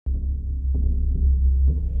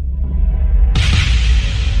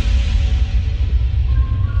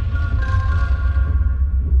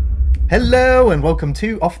Hello and welcome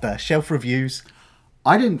to Off the Shelf Reviews.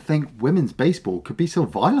 I didn't think women's baseball could be so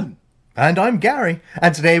violent. And I'm Gary,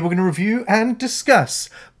 and today we're going to review and discuss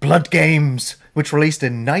Blood Games, which released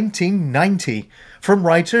in 1990, from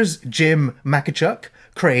writers Jim Makachuk,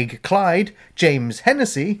 Craig Clyde, James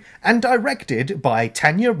Hennessy, and directed by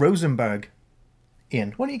Tanya Rosenberg.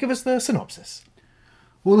 Ian, why don't you give us the synopsis?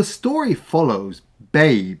 Well, the story follows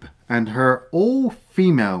Babe and her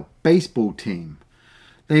all-female baseball team.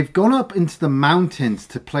 They've gone up into the mountains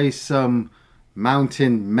to play some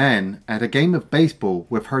mountain men at a game of baseball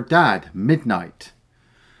with her dad, Midnight.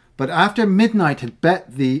 But after Midnight had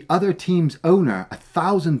bet the other team's owner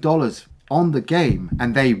 $1,000 on the game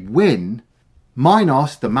and they win,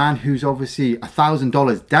 Minos, the man who's obviously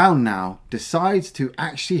 $1,000 down now, decides to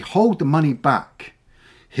actually hold the money back.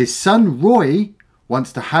 His son Roy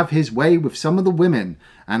wants to have his way with some of the women,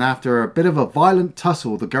 and after a bit of a violent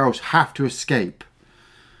tussle, the girls have to escape.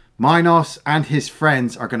 Minos and his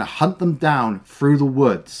friends are going to hunt them down through the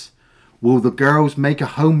woods. Will the girls make a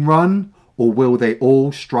home run, or will they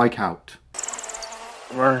all strike out?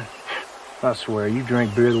 Vern, I swear, you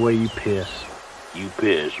drink beer the way you piss. You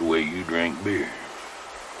piss the way you drink beer.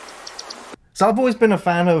 So I've always been a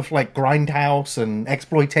fan of like grindhouse and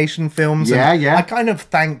exploitation films. Yeah, and yeah. I kind of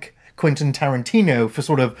thank Quentin Tarantino for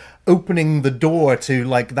sort of opening the door to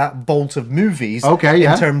like that vault of movies. Okay,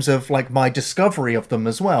 yeah. In terms of like my discovery of them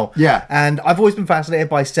as well. Yeah. And I've always been fascinated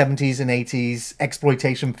by 70s and 80s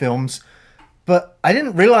exploitation films, but I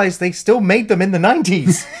didn't realize they still made them in the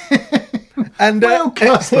 90s. And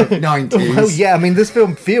cusp of 90s. Well, yeah, I mean, this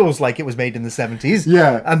film feels like it was made in the 70s.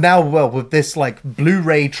 Yeah. And now, well, with this, like,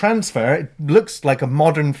 Blu-ray transfer, it looks like a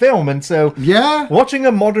modern film. And so, Yeah. watching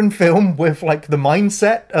a modern film with, like, the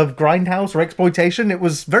mindset of grindhouse or exploitation, it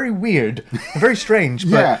was very weird, very strange.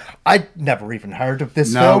 But Yeah. I'd never even heard of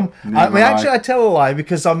this No, film. I neither mean, have I. actually, I tell a lie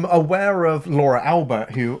because I'm aware of Laura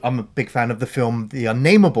Albert, who I'm a big fan of the film The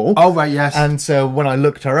Unnameable. Oh, right, yes. And so when I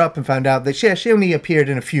looked her up and found out that she only appeared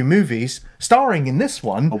in a few movies, starring in this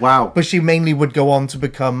one. Oh, wow. But she mainly would go on to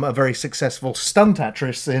become a very successful stunt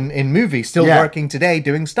actress in movies, still Yeah. working today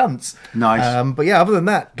doing stunts. Nice. But yeah, other than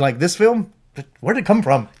that, like this film, where did it come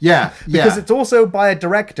from? Yeah, Because yeah. it's also by a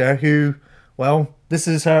director who, well, this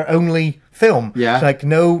is her only film. Yeah. Like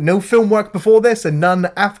no film work before this and none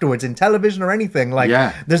afterwards in television or anything. Like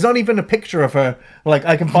Yeah. there's not even a picture of her like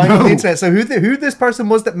I can find on the No. internet. So who this person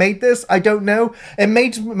was that made this, I don't know. It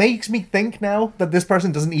makes me think now that this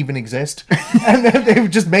person doesn't even exist. And then they've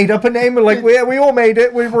just made up a name and like we all made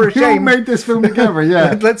it. We were We all ashamed. made this film together,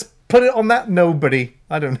 yeah. Let's put it on that nobody.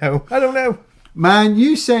 I don't know. Man,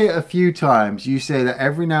 you say it a few times. You say that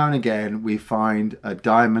every now and again we find a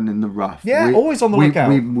diamond in the rough. Yeah, always on the lookout.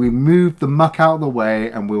 We move the muck out of the way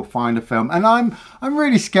and we'll find a film. And I'm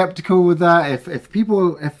really skeptical with that. If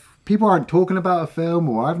people aren't talking about a film,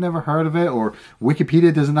 or I've never heard of it, or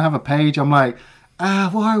Wikipedia doesn't have a page, I'm like,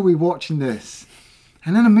 why are we watching this?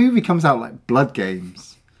 And then a movie comes out like Blood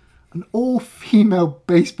Games. An all-female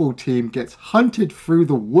baseball team gets hunted through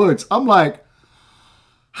the woods. I'm like,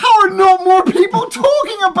 how are not more people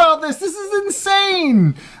talking about this? This is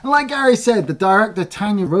insane. And like Gary said, the director,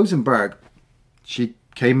 Tanya Rosenberg, she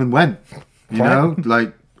came and went. You know,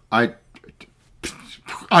 like, I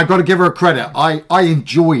got to give her credit. I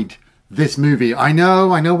enjoyed this movie. I know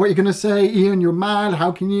what you're going to say. Ian, you're mad.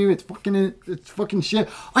 How can you? It's fucking shit.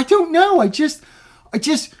 I don't know. I just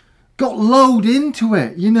got lulled into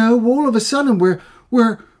it. You know, all of a sudden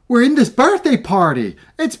we're in this birthday party.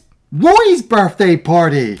 It's Roy's birthday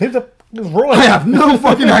party. Roy. I have no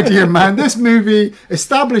fucking idea, man. This movie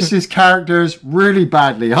establishes characters really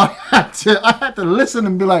badly. I had to listen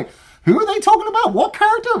and be like, who are they talking about? What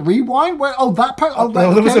character? Rewind? Where? Oh, that part. Oh,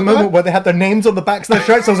 that, There was a okay, moment where they had their names on the backs of their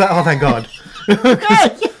shirts. I was like, oh, thank God.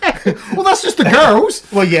 yeah. Well, that's just the girls.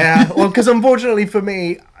 Well, yeah. Well, because unfortunately for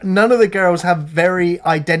me, none of the girls have very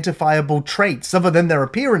identifiable traits other than their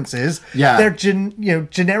appearances. Yeah. They're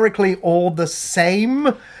generically all the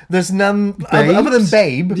same. There's none Babes? other than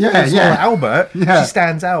Babe. Yeah, who's yeah. Laura Albert. Yeah. She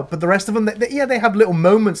stands out. But the rest of them, they have little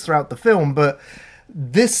moments throughout the film, but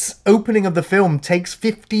this opening of the film takes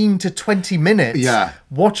 15 to 20 minutes. Yeah.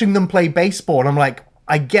 Watching them play baseball, and I'm like,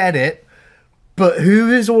 I get it. But who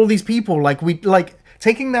is all these people?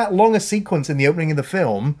 Taking that long a sequence in the opening of the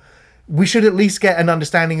film, we should at least get an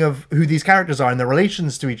understanding of who these characters are and their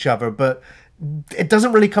relations to each other. But it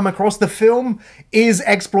doesn't really come across. The film is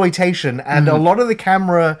exploitation, and a lot of the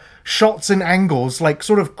camera shots and angles like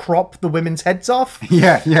sort of crop the women's heads off.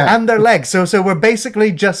 Yeah, yeah. And their legs. So we're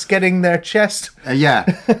basically just getting their chest Yeah.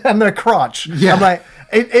 and their crotch. Yeah. I'm like,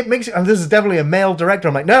 it makes and this is definitely a male director.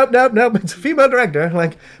 I'm like, nope, it's a female director.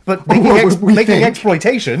 Like, but making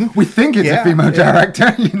exploitation. We think it's a female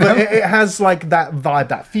director, you know. But it has like that vibe,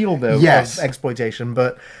 that feel though of exploitation.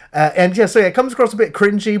 But so it comes across a bit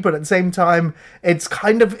cringy, but at the same time,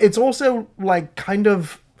 it's also like kind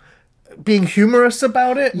of being humorous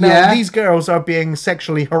about it. Now, these girls are being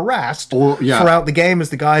sexually harassed throughout the game as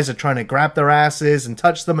the guys are trying to grab their asses and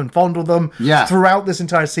touch them and fondle them throughout this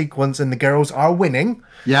entire sequence, and the girls are winning.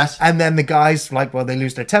 Yes. And then the guys, they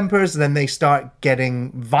lose their tempers, and then they start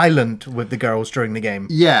getting violent with the girls during the game.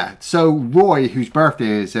 Yeah. So Roy, whose birthday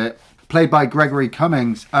is it, played by Gregory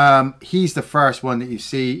Cummings, he's the first one that you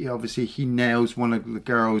see. Obviously, he nails one of the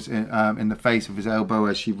girls in the face with his elbow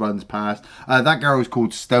as she runs past. That girl is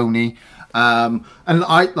called Stoney. And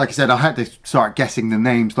like I said, I had to start guessing the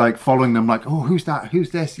names, like following them, like, oh, who's that?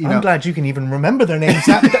 Who's this? I'm glad you can even remember their names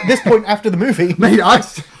at this point after the movie. Mate, I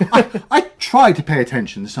try to pay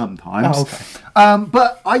attention sometimes. Oh, okay.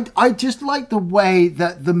 But I just like the way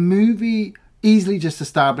that the movie easily just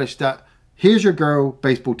established that here's your girl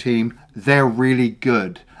baseball team. They're really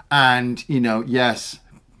good. And, yes,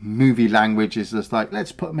 movie language is just like,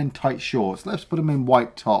 let's put them in tight shorts. Let's put them in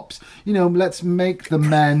white tops. Let's make the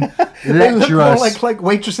men they look more like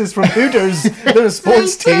waitresses from Hooters. They're a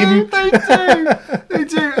sports team. They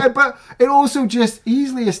do. But it also just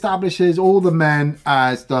easily establishes all the men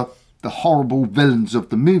as the horrible villains of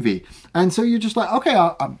the movie. And so you're just like, okay,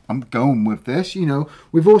 I'm going with this.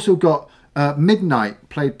 We've also got Midnight,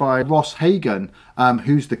 played by Ross Hagen,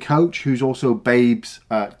 who's the coach, who's also Babe's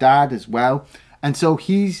dad as well. And so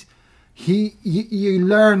you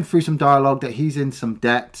learn through some dialogue that he's in some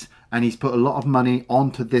debt, and he's put a lot of money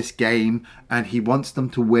onto this game, and he wants them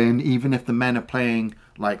to win, even if the men are playing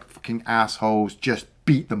like fucking assholes. Just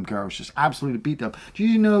beat them, girls. Just absolutely beat them. Do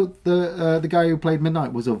you know the guy who played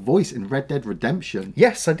Midnight was a voice in Red Dead Redemption?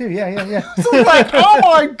 Yes, I do. Yeah. So like, oh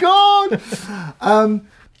my god.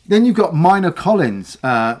 Then you've got Minor Collins,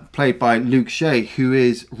 played by Luke Shea, who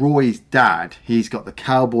is Roy's dad. He's got the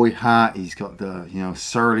cowboy hat. He's got the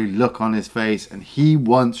surly look on his face, and he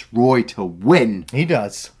wants Roy to win. He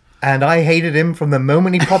does. And I hated him from the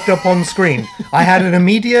moment he popped up on screen. I had an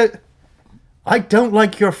immediate, I don't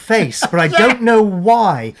like your face, but I don't know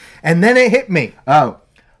why. And then it hit me. Oh.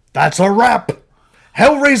 That's a wrap.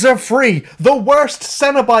 Hellraiser 3, the worst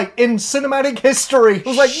Cenobite in cinematic history. I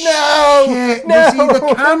was like, no, was he the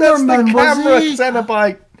cameraman, that's the camera was he?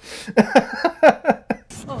 Cenobite.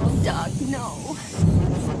 Oh, Doug, no.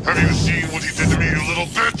 Have you seen what he did to me, you little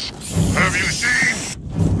bitch? Have you seen?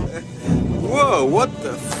 Whoa, what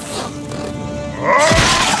the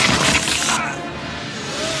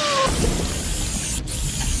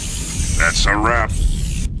That's a wrap.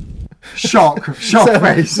 Shock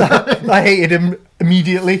face. I hated him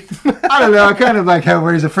immediately. I don't know, I kind of like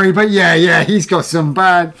Hellraiser 3, but yeah, he's got some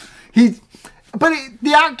bad... the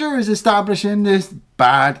actor is establishing this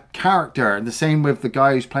bad character, and the same with the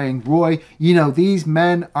guy who's playing Roy. These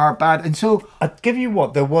men are bad, and so... I'll give you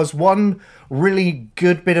what, there was one really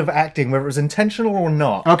good bit of acting, whether it was intentional or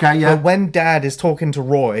not. Okay, yeah. But when Dad is talking to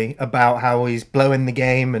Roy about how he's blowing the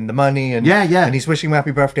game and the money and and he's wishing him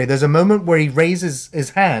happy birthday, there's a moment where he raises his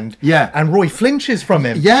hand and Roy flinches from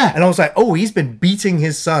him. Yeah. And I was like, oh, he's been beating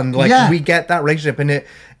his son. We get that relationship and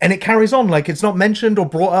it carries on. Like, it's not mentioned or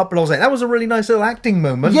brought up, but I was like, that was a really nice little acting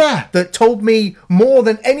moment. Yeah. That told me more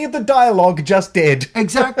than any of the dialogue just did.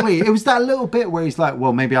 Exactly. It was that little bit where he's like,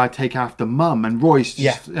 well, maybe I take after Mum, and Roy's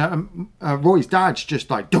just, Roy's dad's just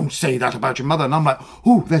like, don't say that about your mother. And I'm like,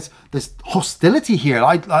 oh, there's hostility here.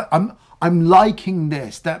 I'm liking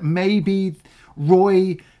this, that maybe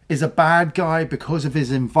Roy is a bad guy because of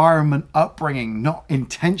his environment upbringing, not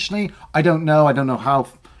intentionally. I don't know how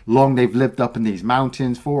long they've lived up in these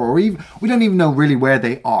mountains for, or even we don't even know really where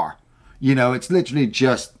they are. It's literally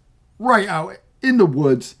just right out in the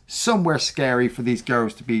woods, somewhere scary for these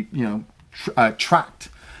girls to be tracked.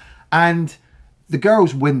 And the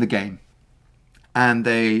girls win the game, and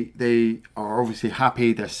they are obviously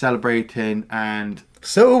happy, they're celebrating, and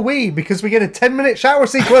so are we, because we get a 10-minute shower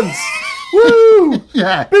sequence. Woo!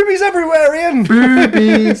 Yeah. Boobies everywhere, Ian.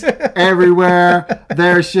 Boobies everywhere.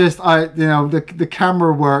 There's just, the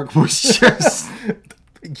camera work was just...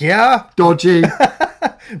 dodgy.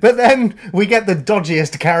 But then we get the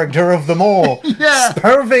dodgiest character of them all.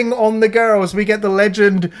 Perving on the girls. We get the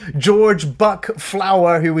legend George Buck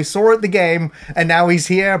Flower, who we saw at the game, and now he's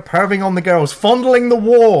here perving on the girls, fondling the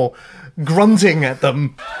wall, grunting at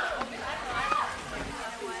them.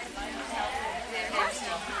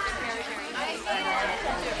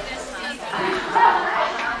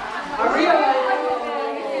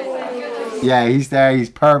 Yeah, he's there. He's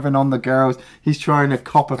perving on the girls. He's trying to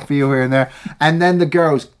cop a feel here and there. And then the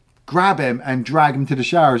girls grab him and drag him to the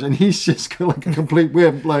showers. And he's just like a complete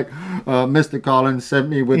wimp. Like, Mr. Collins sent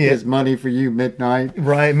me with his money for you, Midnight.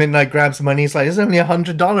 Right, Midnight grabs the money. He's like, it's only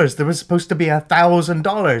 $100. There was supposed to be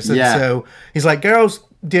 $1,000. And so he's like, girls,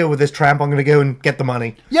 deal with this tramp. I'm going to go and get the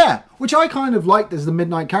money. Yeah, which I kind of liked as the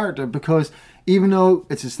Midnight character, because even though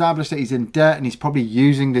it's established that he's in debt and he's probably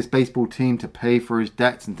using this baseball team to pay for his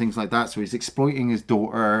debts and things like that, so he's exploiting his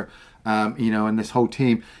daughter, and this whole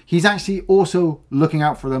team, he's actually also looking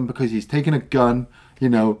out for them because he's taking a gun,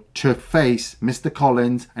 to face Mr.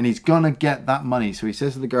 Collins, and he's going to get that money. So he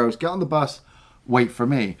says to the girls, get on the bus, wait for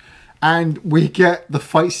me. And we get the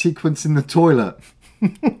fight sequence in the toilet.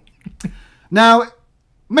 Now,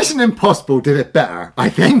 Mission Impossible did it better, I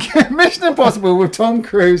think. Mission Impossible with Tom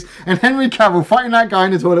Cruise and Henry Cavill fighting that guy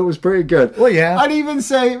in the toilet was pretty good. Well, yeah. I'd even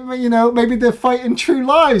say, maybe the fight in True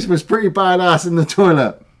Lies was pretty badass in the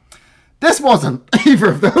toilet. This wasn't either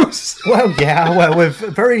of those. Well, yeah. Well, with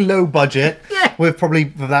very low budget, with probably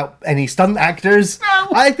without any stunt actors,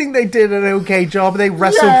 I think they did an okay job. They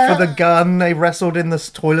wrestled for the gun. They wrestled in the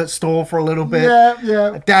toilet stall for a little bit.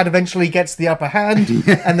 Yeah. Dad eventually gets the upper hand,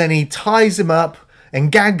 and then he ties him up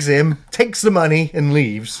and gags him, takes the money, and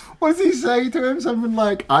leaves. What does he say to him? Something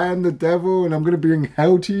like, I am the devil and I'm going to bring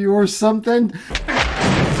hell to you or something?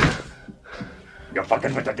 You're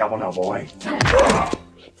fucking with the devil now, boy.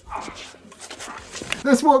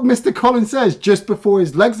 That's what Mr. Collins says just before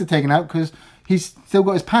his legs are taken out, because he's still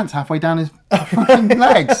got his pants halfway down his fucking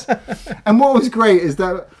legs. And what was great is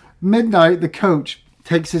that Midnight, the coach,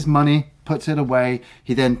 takes his money, puts it away.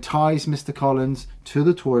 He then ties Mr. Collins to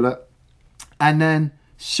the toilet and then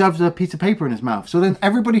shoves a piece of paper in his mouth. So then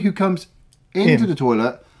everybody who comes into the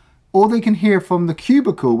toilet, all they can hear from the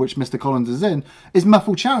cubicle, which Mr. Collins is in, is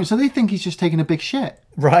muffled shouting. So they think he's just taking a big shit.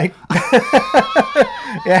 Right.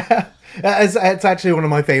 Yeah. It's actually one of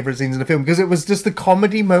my favourite scenes in the film, because it was just the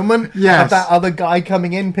comedy moment of that other guy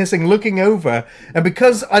coming in, pissing, looking over. And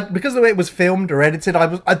because of the way it was filmed or edited,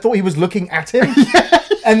 I thought he was looking at him.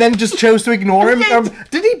 And then just chose to ignore him.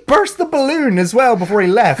 Did he burst the balloon as well before he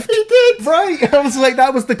left? He did. Right. I was like,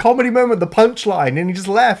 that was the comedy moment, the punchline, and he just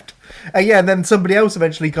left. And then somebody else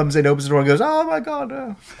eventually comes in, opens the door and goes, oh my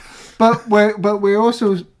God. But we're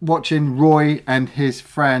also watching Roy and his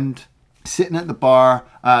friend sitting at the bar.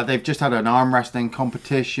 They've just had an arm wrestling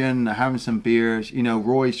competition, having some beers.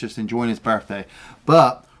 Roy's just enjoying his birthday.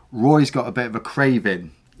 But Roy's got a bit of a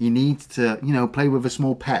craving. He needs to, play with a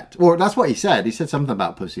small pet. Or that's what he said. He said something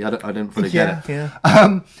about pussy. I didn't fully get it.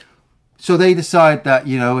 Yeah. So they decide that,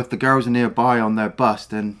 if the girls are nearby on their bus,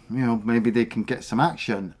 then, maybe they can get some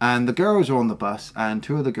action. And the girls are on the bus, and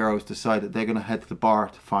two of the girls decide that they're going to head to the bar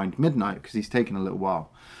to find Midnight, because he's taking a little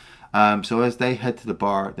while. So as they head to the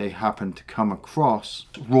bar, they happen to come across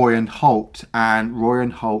Roy and Holt, and Roy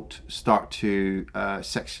and Holt start to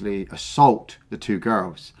sexually assault the two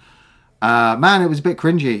girls. Man, it was a bit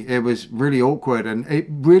cringy. It was really awkward, and it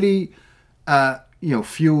really,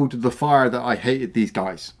 fueled the fire that I hated these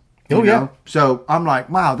guys. You know? So I'm like,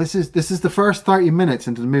 wow, this is the first 30 minutes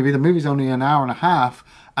into the movie. The movie's only an hour and a half,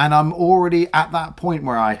 and I'm already at that point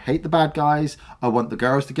where I hate the bad guys. I want the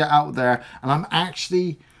girls to get out there, and I'm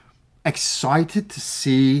actually excited to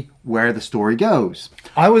see where the story goes.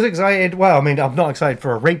 I was excited. Well, I mean, I'm not excited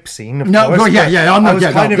for a rape scene, of course. I was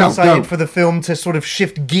kind of excited for the film to sort of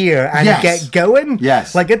shift gear and get going.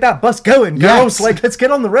 Yes. Like, get that bus going, girls. Yes. Like, let's get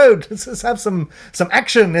on the road. Let's have some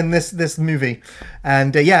action in this movie.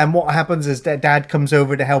 And and what happens is that Dad comes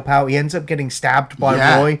over to help out. He ends up getting stabbed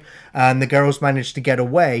by Roy, and the girls manage to get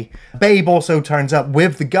away. Babe also turns up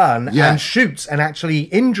with the gun and shoots and actually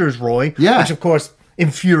injures Roy, which of course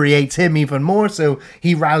infuriates him even more, so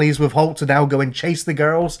he rallies with Holt to now go and chase the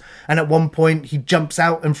girls, and at one point he jumps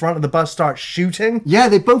out in front of the bus, starts shooting. Yeah,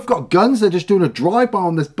 they both got guns. They're just doing a drive-by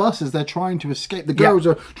on this bus as they're trying to escape. The girls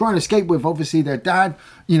are trying to escape with obviously their dad,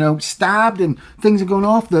 stabbed, and things are going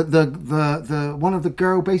off. The one of the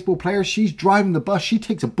girl baseball players, she's driving the bus. She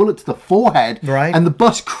takes a bullet to the forehead, right, and the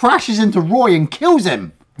bus crashes into Roy and kills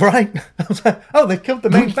him. Right. I was like, oh, they killed the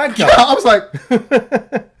main bad guy. I was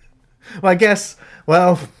like, well, I guess.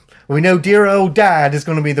 Well, we know dear old Dad is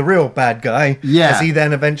going to be the real bad guy. Yeah. As he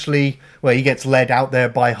then eventually, he gets led out there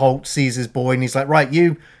by Holt, sees his boy, and he's like, right,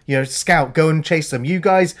 you Scout, go and chase them. You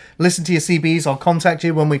guys listen to your CBs. I'll contact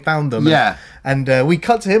you when we found them. Yeah. And we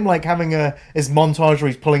cut to him like having his montage where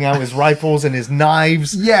he's pulling out his rifles and his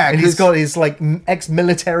knives. Yeah, and he's got his like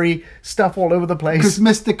ex-military stuff all over the place. Because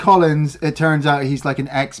Mr. Collins, it turns out he's like an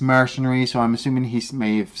ex-mercenary, so I'm assuming he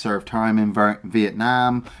may have served time in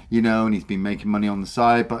Vietnam, and he's been making money on the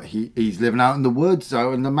side, but he's living out in the woods,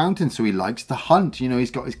 out in the mountains, so he likes to hunt.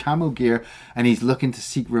 He's got his camo gear and he's looking to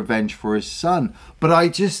seek revenge for his son. But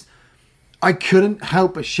I couldn't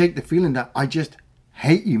help but shake the feeling that I just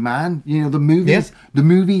hate you, man. The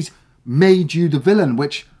movies made you the villain,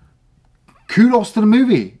 which kudos to the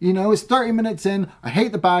movie. It's 30 minutes in. I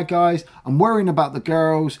hate the bad guys. I'm worrying about the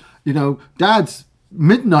girls. Dad's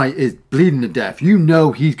Midnight is bleeding to death.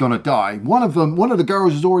 He's gonna die. One of the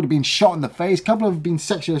girls has already been shot in the face. A couple of them have been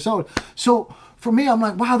sexually assaulted. So for me, I'm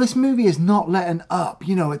like, wow, this movie is not letting up.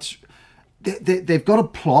 They've got a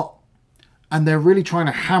plot and they're really trying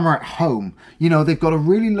to hammer it home. They've got a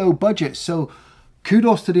really low budget. So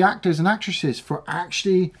kudos to the actors and actresses for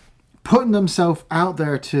actually putting themselves out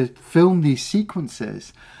there to film these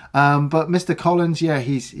sequences. But Mr. Collins,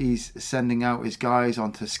 he's sending out his guys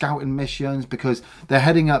onto scouting missions because they're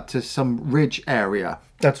heading up to some ridge area.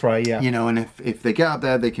 That's right, yeah. And if they get up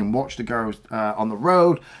there, they can watch the girls on the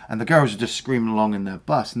road, and the girls are just screaming along in their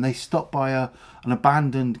bus, and they stop by an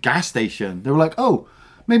abandoned gas station. They were like, oh,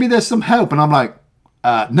 maybe there's some help. And I'm like,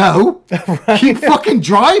 no, right. Keep fucking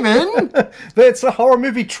driving. It's a horror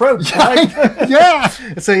movie trope. Right? Yeah.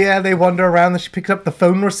 So they wander around and she picks up the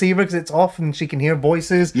phone receiver because it's off and she can hear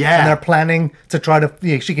voices. Yeah. And they're planning to try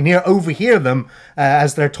to, she can overhear them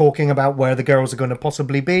as they're talking about where the girls are going to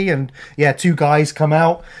possibly be. And two guys come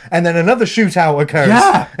out and then another shootout occurs.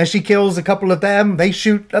 Yeah. And she kills a couple of them. They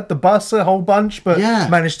shoot at the bus a whole bunch, but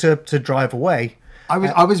manage to drive away.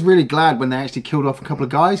 I was really glad when they actually killed off a couple of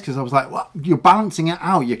guys because I was like, well, you're balancing it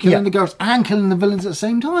out. You're killing the girls and killing the villains at the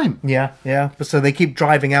same time. Yeah. So they keep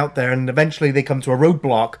driving out there and eventually they come to a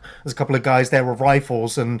roadblock. There's a couple of guys there with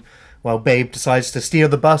rifles and, well, Babe decides to steer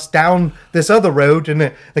the bus down this other road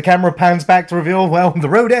and the camera pans back to reveal, well, the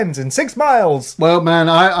road ends in 6 miles. Well, man,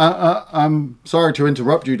 I'm sorry to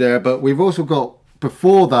interrupt you there, but we've also got,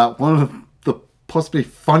 before that, one of the possibly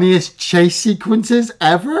funniest chase sequences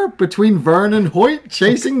ever between Vern and Hoyt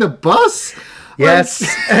chasing the bus. Yes.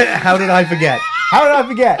 How did I forget?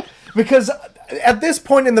 Because at this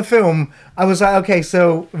point in the film, I was like, okay,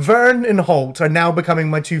 so Vern and Holt are now becoming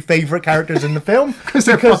my two favorite characters in the film. Because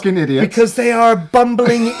they're fucking idiots. Because they are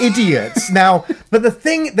bumbling idiots. Now, but the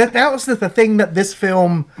thing, that was the thing that this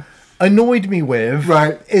film annoyed me with,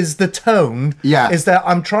 right, is the tone. Yeah. Is that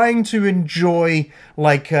I'm trying to enjoy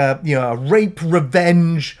like a rape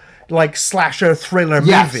revenge like slasher thriller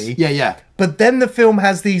movie. Yeah. But then the film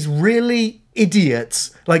has these really idiots,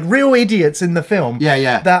 like real idiots in the film.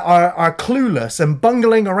 Yeah. That are clueless and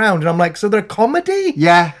bungling around, and I'm like, so they're comedy?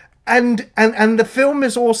 Yeah. And the film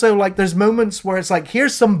is also like, there's moments where it's like,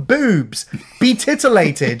 here's some boobs, be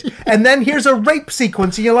titillated, and then here's a rape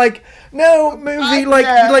sequence, and you're like, no, movie, like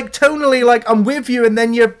tonally, like I'm with you, and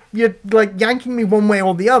then you're like yanking me one way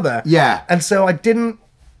or the other. Yeah. And so I didn't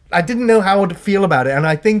know how to feel about it, and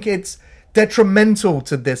I think it's detrimental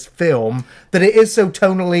to this film that it is so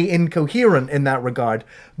tonally incoherent in that regard.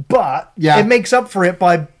 But it makes up for it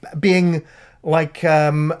by being like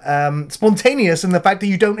spontaneous in the fact that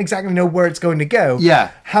you don't exactly know where it's going to go.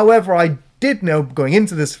 Yeah. However, I did know going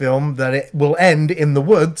into this film that it will end in the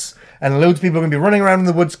woods and loads of people are going to be running around in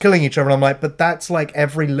the woods killing each other. And I'm like, but that's like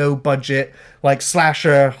every low budget like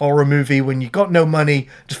slasher horror movie when you got no money,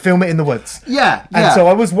 just film it in the woods. Yeah. And so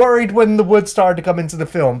I was worried when the woods started to come into the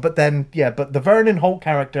film, but then but the Vernon Holt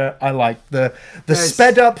character I liked. The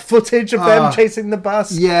sped up footage of them chasing the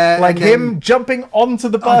bus. Yeah. Like him jumping onto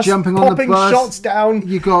the bus, jumping on popping the bus. shots down.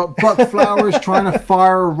 You got Buck Flowers trying to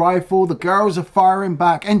fire a rifle, the girls are firing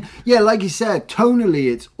back. And like you said,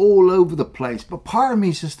 tonally it's all over the place. But part of me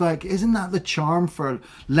is just like, isn't that the charm for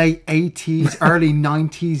late 80s, early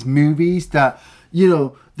 90s movies that,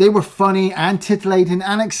 they were funny and titillating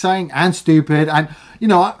and exciting and stupid. And,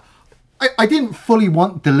 I didn't fully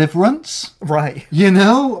want Deliverance. Right.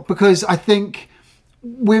 Because I think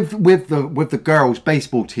with the girls'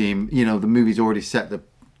 baseball team, the movie's already set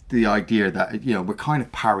the idea that, we're kind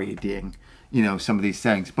of parodying, some of these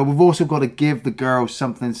things. But we've also got to give the girls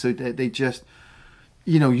something so that they just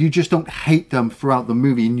you know, you just don't hate them throughout the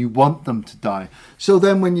movie and you want them to die. So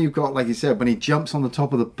then when you've got, like you said, when he jumps on the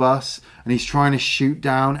top of the bus and he's trying to shoot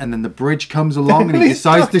down and then the bridge comes along and he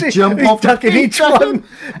decides to jump off each one.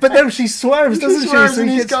 But then she swerves, doesn't she? So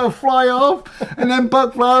he's got to fly off. And then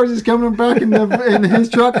Buck Flowers is coming back in his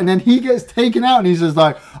truck and then he gets taken out and he's just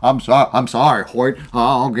like, I'm sorry, Hoyt.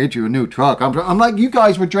 I'll get you a new truck. I'm like, you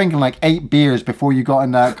guys were drinking like 8 beers before you got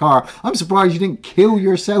in that car. I'm surprised you didn't kill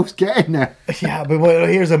yourselves getting there. Yeah, but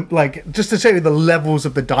here's just to show you the levels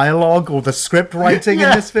of the dialogue or the script writing in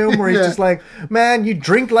this film, where he's just like, man, you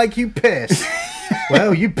drink like you piss.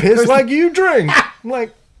 Well, you piss like you drink. I'm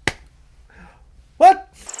like, what?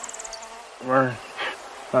 Vern,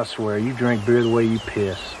 I swear, you drink beer the way you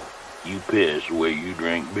piss. You piss the way you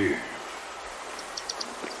drink beer.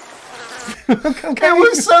 Okay. It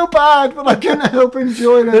was so bad, but I couldn't help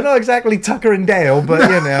enjoying it. They're not exactly Tucker and Dale, but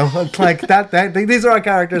you know, like that. These are our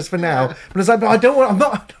characters for now. But it's like, but I don't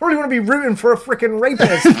really want to be rooting for a freaking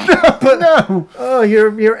rapist. No. Oh,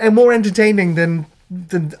 you're more entertaining than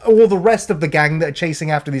all the rest of the gang that are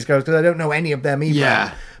chasing after these girls, because I don't know any of them either.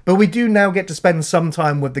 Yeah. But we do now get to spend some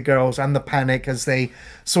time with the girls and the panic as they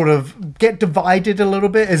sort of get divided a little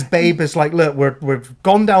bit. As Babe is like, look, we've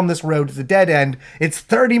gone down this road. It's a dead end. It's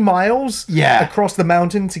 30 miles across the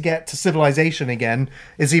mountain to get to civilization again.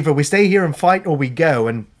 It's either we stay here and fight or we go.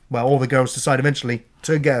 And, well, all the girls decide eventually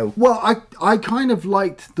to go. Well, I kind of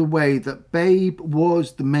liked the way that Babe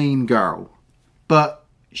was the main girl. But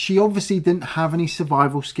she obviously didn't have any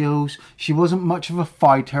survival skills. She wasn't much of a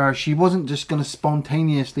fighter. She wasn't just going to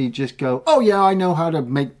spontaneously just go, oh yeah, I know how to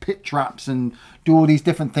make pit traps and do all these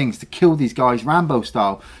different things to kill these guys Rambo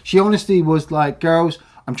style. She honestly was like, girls,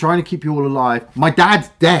 I'm trying to keep you all alive. My dad's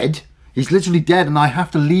dead. He's literally dead and I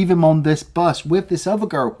have to leave him on this bus with this other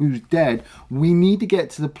girl who's dead. We need to get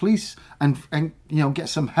to the police and you know, get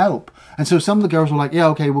some help. And so some of the girls were like, yeah,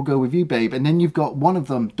 okay, we'll go with you, Babe. And then you've got one of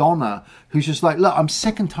them, Donna, who's just like, look, I'm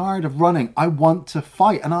sick and tired of running. I want to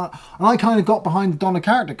fight. And I kind of got behind the Donna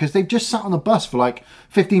character because they've just sat on the bus for like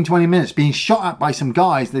 15, 20 minutes being shot at by some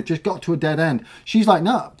guys. They've just got to a dead end. She's like,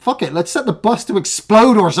 no, fuck it. Let's set the bus to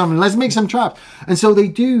explode or something. Let's make some traps. And so they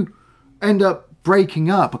do end up breaking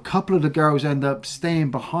up. A couple of the girls end up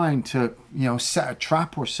staying behind to, you know, set a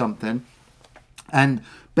trap or something. And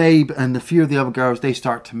Babe and a few of the other girls, they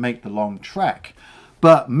start to make the long trek.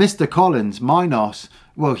 But Mr. Collins, Minos,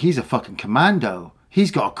 well, he's a fucking commando. He's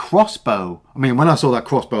got a crossbow. I mean, when I saw that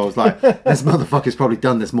crossbow, I was like, this motherfucker's probably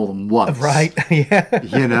done this more than once. Right, yeah.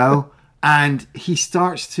 You know? And he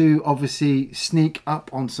starts to obviously sneak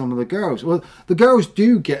up on some of the girls. Well, the girls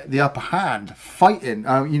do get the upper hand fighting,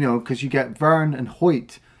 you know, because you get Vern and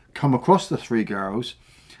Hoyt come across the 3 girls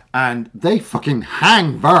and they fucking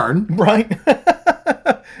hang Vern. Right.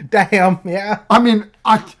 Damn, yeah. I mean,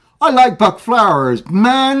 I like Buck Flowers.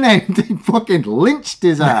 Man, they fucking lynched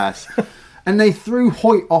his ass. And they threw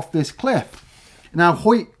Hoyt off this cliff. Now,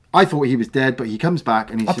 Hoyt, I thought he was dead, but he comes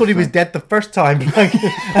back and he's I thought he was dead the first time. Like,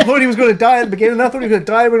 I thought he was going to die at the beginning. I thought he was going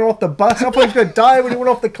to die when he went off the bus. I thought he was going to die when he went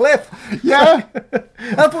off the cliff. Yeah.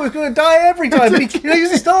 I thought he was going to die every time. But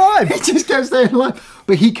he's still alive. He just goes there alive.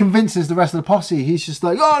 But he convinces the rest of the posse. He's just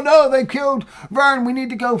like, oh no, they killed Vern. We need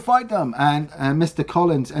to go fight them. And Mr.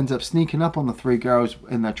 Collins ends up sneaking up on the 3 girls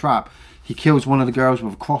in their trap. He kills one of the girls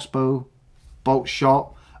with a crossbow, bolt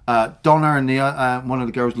shot. Donna and the one of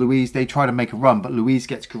the girls, Louise, they try to make a run, but Louise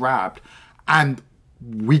gets grabbed. And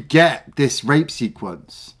we get this rape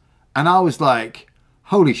sequence. And I was like,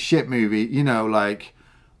 holy shit, movie. You know, like,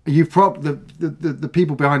 you've probably the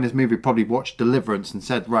people behind this movie probably watched Deliverance and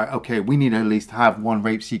said, right, okay, we need to at least have one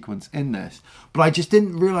rape sequence in this. But I just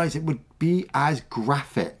didn't realize it would be as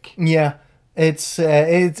graphic. Yeah, it's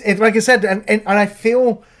like I said, and I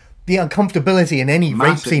feel the uncomfortability in any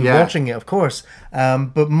rape scene watching it, of course,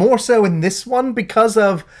 but more so in this one because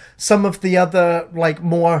of some of the other, like,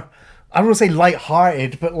 more, I don't want to say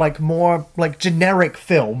light-hearted, but like more like generic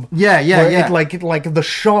film. Yeah. It, like the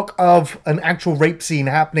shock of an actual rape scene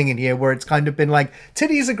happening in here, where it's kind of been like,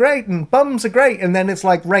 titties are great and bums are great, and then it's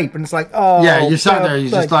like rape, and it's like, oh yeah, you sat there,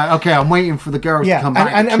 you're just like, okay, I'm waiting for the girls to come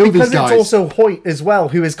back and kill because these guys. It's also Hoyt as well,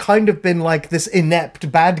 who has kind of been like this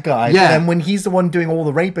inept bad guy. Yeah. And when he's the one doing all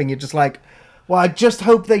the raping, you're just like, well, I just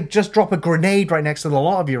hope they just drop a grenade right next to the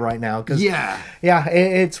lot of you right now. Cause,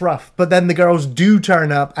 it's rough. But then the girls do turn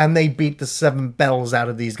up and they beat the 7 bells out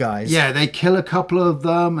of these guys. Yeah, they kill a couple of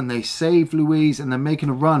them and they save Louise and they're making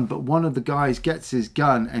a run. But one of the guys gets his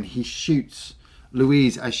gun and he shoots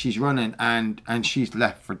Louise as she's running and she's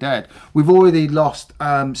left for dead. We've already lost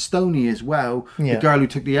Stoney as well. The girl who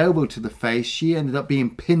took the elbow to the face. She ended up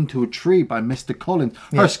being pinned to a tree by Mr. Collins.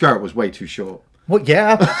 Her skirt was way too short. Well,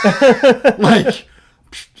 yeah.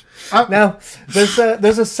 Now, there's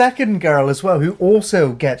a second girl as well who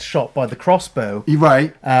also gets shot by the crossbow. You're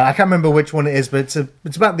right. I can't remember which one it is, but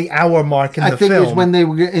it's about the hour mark in the I think film. it was when they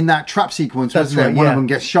were in that trap sequence, That's wasn't it? right, One yeah. of them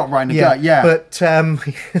gets shot right in the gut, yeah. But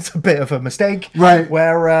it's a bit of a mistake. Right.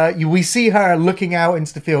 Where we see her looking out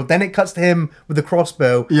into the field, then it cuts to him with the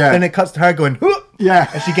crossbow, Yeah. then it cuts to her going, "Huh!" Yeah.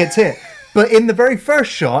 as she gets hit. But in the very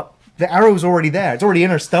first shot, the arrow's already there. It's already in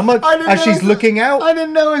her stomach as she's looking out. I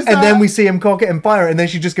didn't notice that. And then we see him cock it and fire it, and then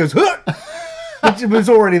she just goes, "Huh!" It was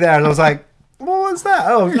already there. And I was like, what was that?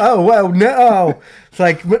 Oh, well, no. It's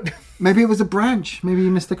like... Maybe it was a branch. Maybe you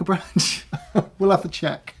mistook a branch. We'll have to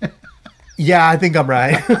check. Yeah, I think I'm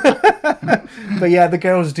right. But yeah, the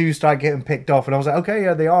girls do start getting picked off, and I was like, okay,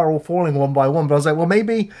 yeah, they are all falling one by one. But I was like, well,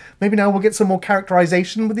 maybe now we'll get some more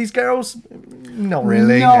characterization with these girls. Not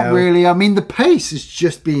really. Not really. I mean, the pace has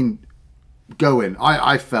just been going.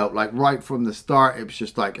 I felt like right from the start, it was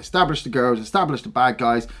just like establish the girls, establish the bad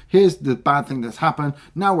guys. Here's the bad thing that's happened.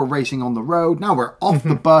 Now we're racing on the road. Now we're off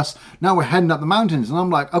the bus. Now we're heading up the mountains. And I'm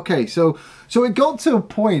like, okay, so it got to a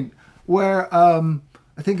point where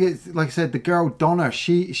I think it's like I said, the girl Donna,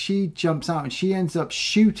 she jumps out and she ends up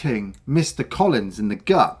shooting Mr. Collins in the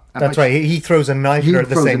gut. That's right. He throws a knife at her at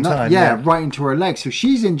the same time. Yeah, right into her leg. So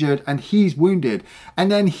she's injured and he's wounded.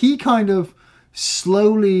 And then he kind of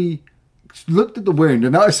slowly looked at the wound,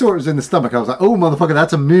 and I saw it was in the stomach. I was like, oh, motherfucker,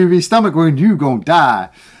 that's a movie stomach wound. You gonna die.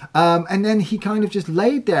 And then he kind of just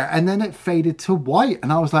laid there, and then it faded to white.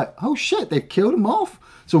 And I was like, oh, shit, they've killed him off.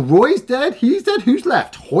 So Roy's dead. He's dead. Who's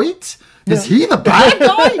left? Hoyt? Is he the bad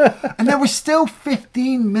guy? And there was still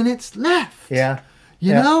 15 minutes left. Yeah.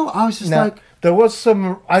 You know? I was just like... There was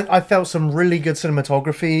some... I felt some really good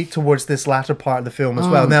cinematography towards this latter part of the film as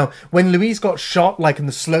well. Now, when Louise got shot, like in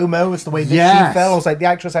the slow-mo, it's the way that she fell. I was like, the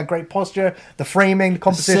actress had great posture, the framing, the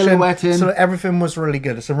composition. Silhouetting. So everything was really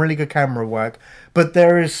good. It's some really good camera work. But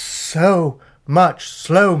there is so much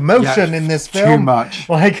slow motion in this film. Too much.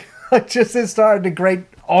 Like, it started to grate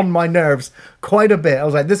on my nerves quite a bit. I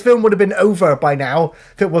was like, this film would have been over by now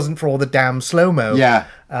if it wasn't for all the damn slow-mo. Yeah.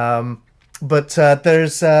 But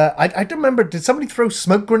there's... I don't remember, did somebody throw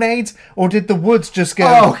smoke grenades? Or did the woods just go...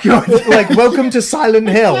 Oh, God. Like, welcome to Silent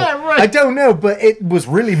Hill. Yeah, right. I don't know, but it was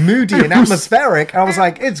really moody and atmospheric. I was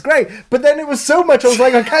like, it's great. But then it was so much, I was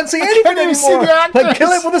like, I can't see anything even see anymore. the actors. Like, kill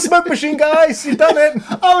it with a smoke machine, guys. You've done it.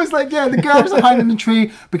 I was like, yeah, the girls are hiding in the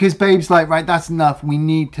tree because Babe's like, right, that's enough. We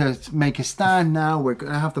need to make a stand now. We're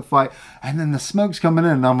going to have to fight. And then the smoke's coming in,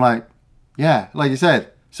 and I'm like, yeah, like you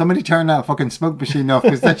said, somebody turned that fucking smoke machine off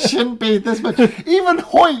because there shouldn't be this much. Even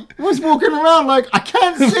Hoyt was walking around like, I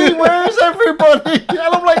can't see, where's everybody? And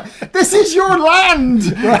I'm like, this is your land.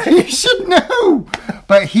 Right. You should know.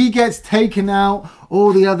 But he gets taken out.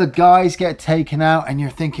 All the other guys get taken out. And you're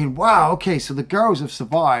thinking, wow, okay, so the girls have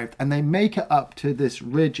survived. And they make it up to this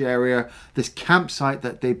ridge area, this campsite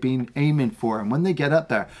that they've been aiming for. And when they get up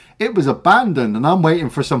there, it was abandoned. And I'm waiting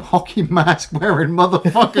for some hockey mask wearing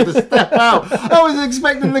motherfucker to step out. I was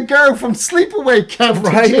expecting the girl from Sleepaway Camp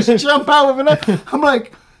to just jump out with an... I'm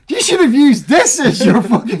like, you should have used this as your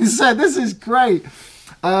fucking set. This is great.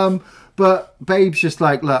 But Babe's just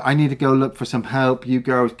like, look, I need to go look for some help. You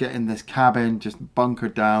girls get in this cabin, just bunker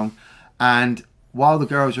down. And while the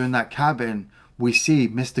girls are in that cabin, we see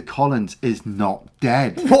Mr. Collins is not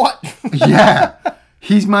dead. What? Yeah.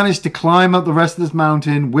 He's managed to climb up the rest of this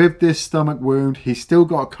mountain with this stomach wound. He's still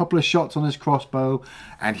got a couple of shots on his crossbow.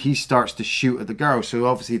 And he starts to shoot at the girls. So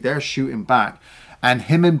obviously they're shooting back. And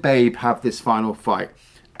him and Babe have this final fight.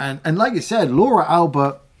 And like you said, Laura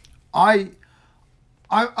Albert, I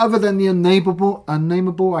other than the unnameable,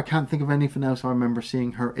 I can't think of anything else I remember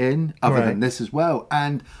seeing her in other than this as well.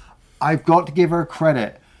 And I've got to give her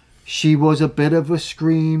credit. She was a bit of a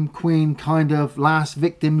scream queen kind of last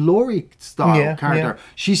victim Laurie style character. Yeah.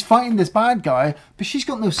 She's fighting this bad guy, but she's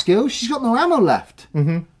got no skills. She's got no ammo left.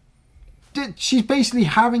 Mm-hmm. She's basically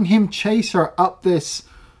having him chase her up this,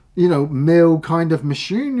 mill kind of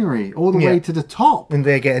machinery all the way to the top. And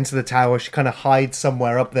they get into the tower. She kind of hides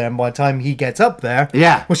somewhere up there. And by the time he gets up there,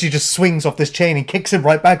 she just swings off this chain and kicks him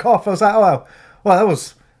right back off. I was like, oh, well,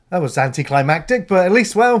 that was anticlimactic, but at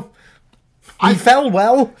least, he fell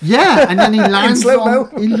well. Yeah, and then he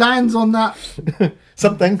lands on that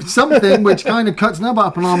something which kind of cuts Nub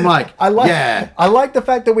up, and I'm like, I like the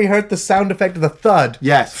fact that we heard the sound effect of the thud,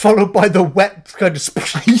 followed by the wet kind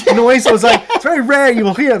of noise. I was like, it's very rare you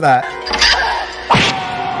will hear that.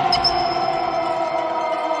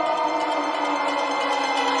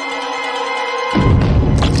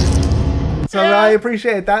 So I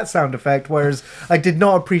appreciate that sound effect, whereas I did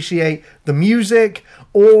not appreciate the music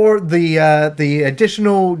or the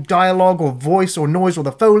additional dialogue or voice or noise or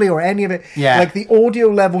the Foley or any of it. Yeah. Like the audio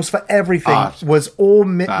levels for everything was all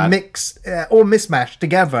mixed, all mismatched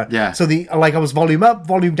together. Yeah. So I was volume up,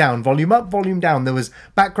 volume down, volume up, volume down. There was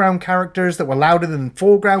background characters that were louder than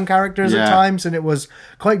foreground characters at times, and it was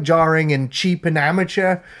quite jarring and cheap and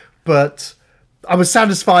amateur. But I was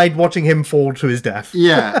satisfied watching him fall to his death.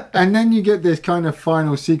 Yeah, and then you get this kind of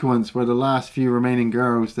final sequence where the last few remaining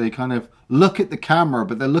girls, they kind of look at the camera,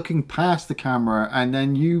 but they're looking past the camera, and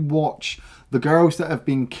then you watch the girls that have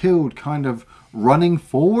been killed kind of running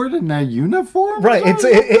forward in their uniform. Right,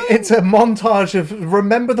 it's a montage of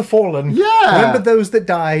remember the fallen. Yeah. Remember those that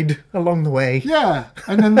died along the way. Yeah,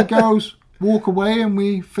 and then the girls walk away and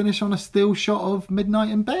we finish on a still shot of Midnight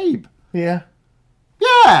and Babe. Yeah.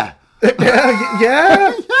 Yeah!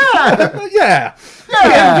 Yeah.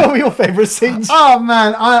 What were your favourite scenes? Oh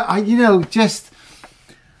man, I just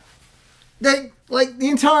the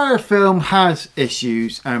entire film has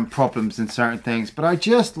issues and problems and certain things, but I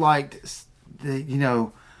just liked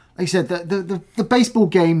like I said, the baseball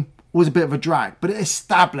game was a bit of a drag, but it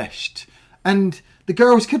established and the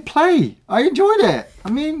girls could play. I enjoyed it. I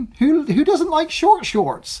mean, who doesn't like short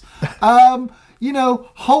shorts?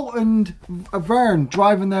 Holt and Vern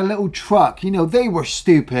driving their little truck, they were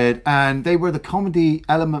stupid and they were the comedy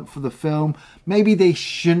element for the film. Maybe they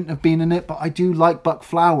shouldn't have been in it, but I do like Buck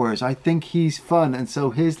Flowers. I think he's fun. And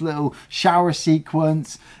so his little shower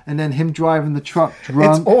sequence and then him driving the truck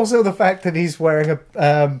drunk. It's also the fact that he's wearing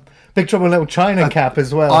a Big Trouble in Little China cap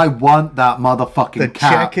as well. I want that motherfucking cap. The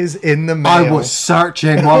check is in the mail. I was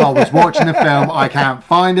searching while I was watching the film. I can't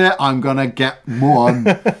find it. I'm going to get one.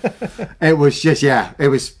 It was just, it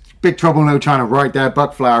was Big Trouble in Little China right there.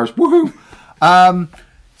 Buck Flowers. Woohoo.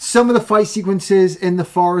 Some of the fight sequences in the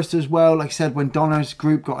forest as well. Like I said, when Donna's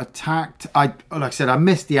group got attacked, I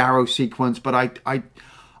missed the arrow sequence, but I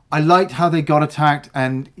liked how they got attacked.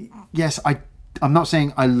 And yes, I'm not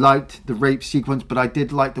saying I liked the rape sequence, but I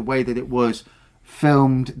did like the way that it was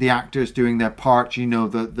filmed, the actors doing their parts.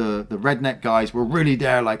 The redneck guys were really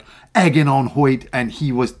there, like egging on Hoyt, and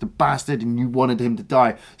he was the bastard and you wanted him to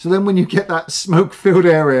die. So then when you get that smoke-filled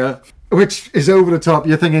area, which is over the top,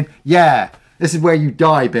 you're thinking, yeah, this is where you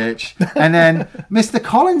die, bitch. And then Mr.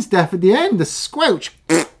 Collins' death at the end, the squelch.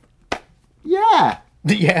 Yeah.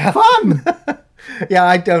 Fun. Yeah,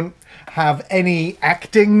 I don't have any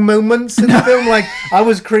acting moments in the film. Like, I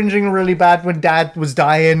was cringing really bad when Dad was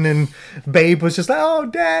dying and Babe was just like, oh,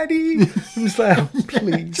 Daddy. I'm just like, oh,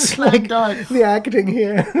 please. Just like the acting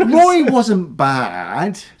here. Roy wasn't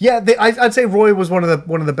bad. Yeah, I'd say Roy was one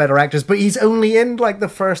of the better actors, but he's only in like the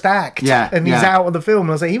first act. Yeah. And he's out of the film.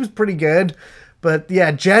 I was like, he was pretty good. But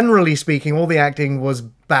yeah, generally speaking, all the acting was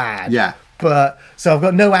bad. Yeah. But so I've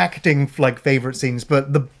got no acting like favorite scenes,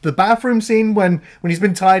 but the bathroom scene when he's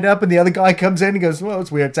been tied up and the other guy comes in and goes, well,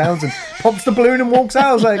 it's weird sounds, and pops the balloon and walks out.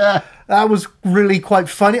 I was like, that was really quite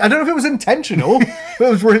funny. I don't know if it was intentional, but it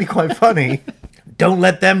was really quite funny. Don't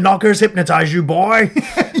let them knockers hypnotize you, boy.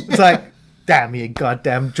 It's like, damn you,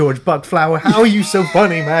 goddamn George Buckflower. How are you so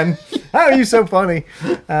funny, man? How are you so funny?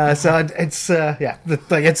 So it's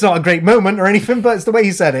it's not a great moment or anything, but it's the way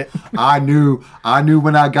he said it. I knew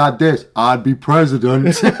when I got this, I'd be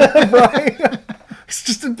president. Right? It's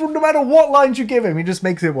just no matter what lines you give him, he just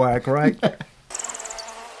makes it work, right?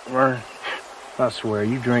 Vern, I swear,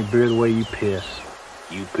 you drink beer the way you piss.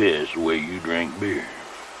 You piss the way you drink beer.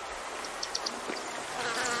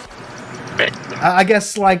 I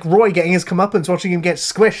guess like Roy getting his comeuppance, watching him get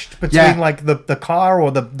squished between like the car or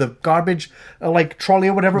the garbage like trolley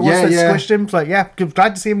or whatever it was that squished him. It's like,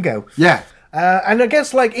 glad to see him go. Yeah. And I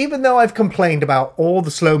guess like even though I've complained about all the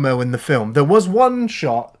slow-mo in the film, there was one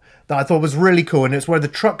shot that I thought was really cool, and it's where the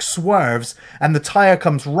truck swerves and the tire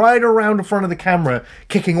comes right around in front of the camera,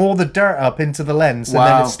 kicking all the dirt up into the lens, and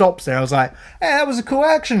then it stops there. I was like, that was a cool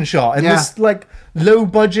action shot in this like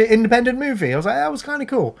low-budget independent movie. I was like, that was kind of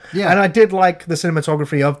cool. Yeah. And I did like the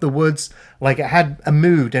cinematography of the woods. Like, it had a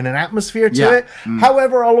mood and an atmosphere to it.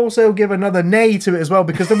 However, I'll also give another nay to it as well,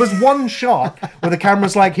 because there was one shot where the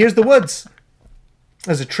camera's like, here's the woods.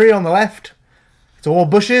 There's a tree on the left. It's all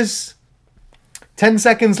bushes. 10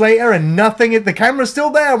 seconds later and nothing. The camera's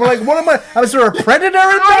still there. We're like, what am I? Was there a predator in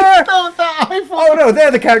there? Oh no,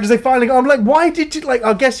 they're the characters. They finally go. I'm like, why did you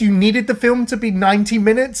I guess you needed the film to be 90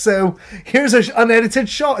 minutes, so here's an unedited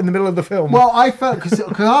shot in the middle of the film. Well, I felt because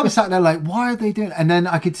I was sat there like, why are they doing? And then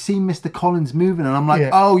I could see Mr. Collins moving, and I'm like,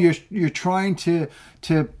 oh, you're trying to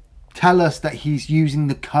tell us that he's using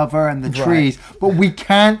the cover and the trees, but we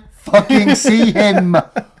can't fucking see him.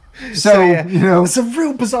 So, yeah, you know, some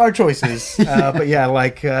real bizarre choices. But yeah,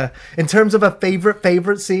 like in terms of a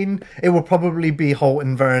favorite scene, it will probably be Holt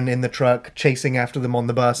and Vern in the truck chasing after them on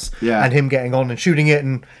the bus, and him getting on and shooting it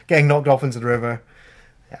and getting knocked off into the river.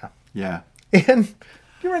 Yeah. Ian, do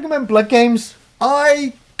you recommend Blood Games?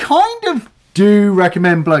 I kind of do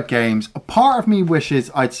recommend Blood Games. A part of me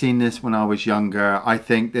wishes I'd seen this when I was younger. I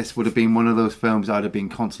think this would have been one of those films I'd have been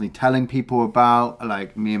constantly telling people about.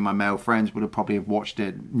 Like, me and my male friends would have probably have watched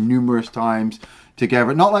it numerous times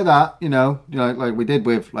together. Not like that, you know, like we did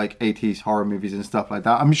with like 80s horror movies and stuff like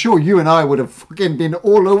that. I'm sure you and I would have fucking been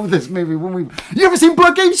all over this movie when we... You ever seen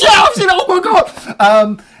Blood Games? Yeah, I've seen it. Oh my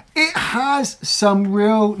God. It has some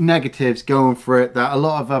real negatives going for it that a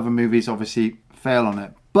lot of other movies obviously fail on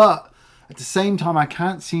it. But at the same time, I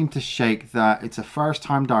can't seem to shake that it's a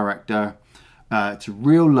first-time director. It's a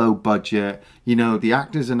real low budget. You know, the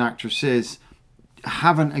actors and actresses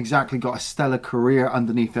haven't exactly got a stellar career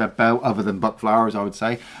underneath their belt, other than Buck Flowers, I would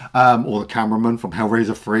say, or the cameraman from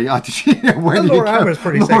Hellraiser 3. Laura Albert's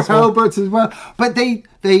pretty successful. Albert's as well. But they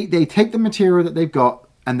take the material that they've got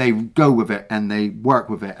and they go with it and they work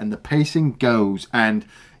with it, and the pacing goes. And,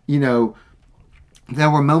 you know,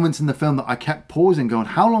 there were moments in the film that I kept pausing going,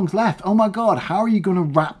 how long's left? Oh my God, how are you going to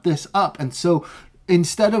wrap this up? And so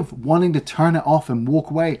instead of wanting to turn it off and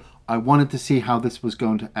walk away, I wanted to see how this was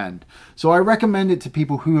going to end. So I recommend it to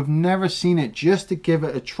people who have never seen it, just to give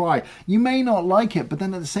it a try. You may not like it, but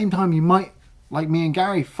then at the same time, you might, like me and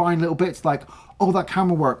Gary, find little bits like, oh, that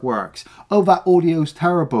camera work works. Oh, that audio's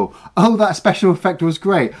terrible. Oh, that special effect was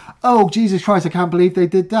great. Oh, Jesus Christ, I can't believe they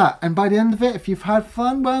did that. And by the end of it, if you've had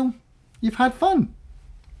fun, well, you've had fun.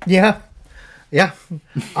 Yeah.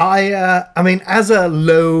 I mean, as a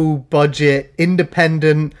low-budget,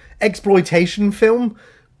 independent exploitation film,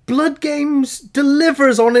 Blood Games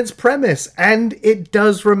delivers on its premise, and it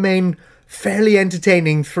does remain fairly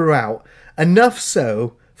entertaining throughout. Enough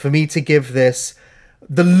so for me to give this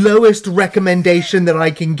the lowest recommendation that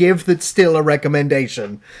I can give that's still a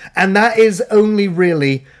recommendation. And that is only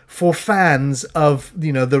really for fans of,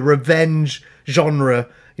 you know, the revenge genre.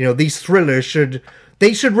 You know, these thrillers should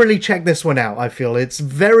really check this one out, I feel. It's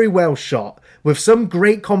very well shot, with some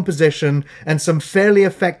great composition and some fairly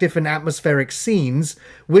effective and atmospheric scenes,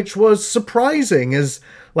 which was surprising, as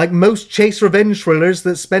like most chase revenge thrillers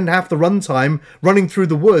that spend half the runtime running through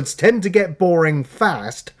the woods tend to get boring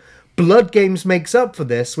fast. Blood Games makes up for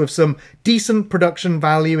this with some decent production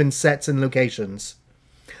value in sets and locations.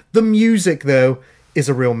 The music, though, is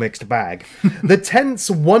a real mixed bag. The tense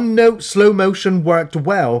one-note slow motion worked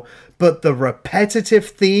well, but the repetitive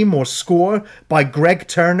theme or score by Greg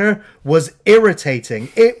Turner was irritating.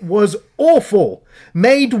 It was awful.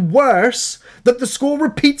 Made worse that the score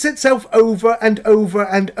repeats itself over and over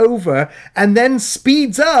and over, and then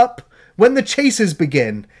speeds up when the chases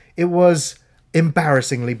begin. It was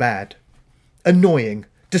embarrassingly bad. Annoying,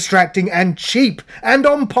 distracting, and cheap, and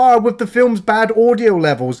on par with the film's bad audio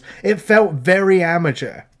levels. It felt very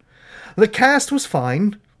amateur. The cast was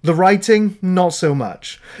fine. The writing, not so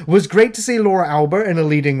much. It was great to see Laura Albert in a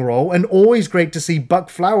leading role, and always great to see Buck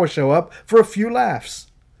Flower show up for a few laughs.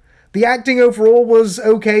 The acting overall was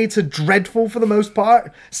okay to dreadful for the most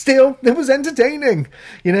part. Still, it was entertaining.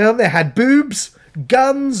 You know, they had boobs,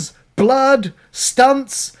 guns, blood,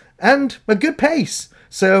 stunts, and a good pace.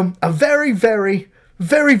 So, a very, very,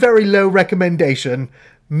 very, very low recommendation.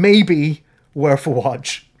 Maybe worth a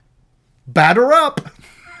watch. Batter up!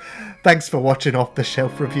 Thanks for watching Off the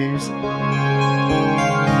Shelf Reviews.